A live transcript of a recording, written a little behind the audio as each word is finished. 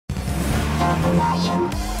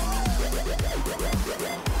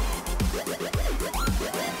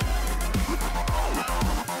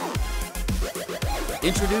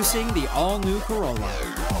Introducing the all-new Corolla.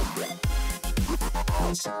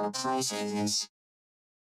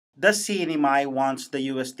 The CNMI wants the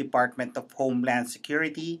U.S. Department of Homeland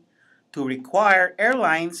Security to require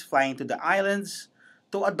airlines flying to the islands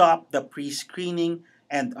to adopt the pre-screening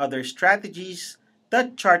and other strategies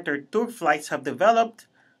that chartered tour flights have developed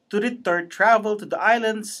to deter travel to the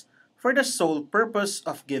islands for the sole purpose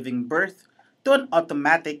of giving birth to an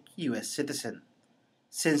automatic U.S. citizen.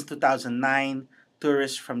 Since 2009,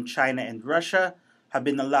 tourists from China and Russia have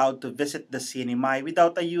been allowed to visit the CNMI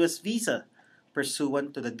without a U.S. visa,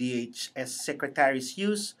 pursuant to the DHS Secretary's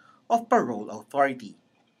use of parole authority.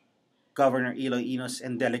 Governor Eloy Enos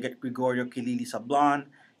and Delegate Gregorio Kilili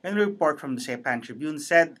Sablan, in a report from the Saipan Tribune,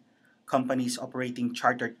 said companies operating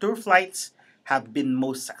chartered tour flights have been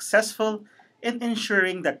most successful in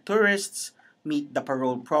ensuring that tourists meet the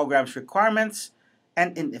parole program's requirements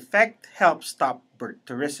and in effect help stop birth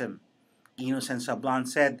tourism. Enos and Sablan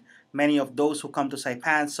said many of those who come to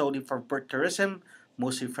Saipan solely for birth tourism,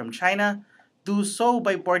 mostly from China, do so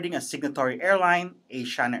by boarding a signatory airline,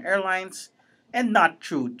 Asiana Airlines, and not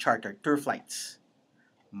through chartered tour flights.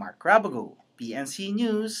 Mark Rabago, PNC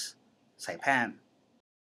News, Saipan.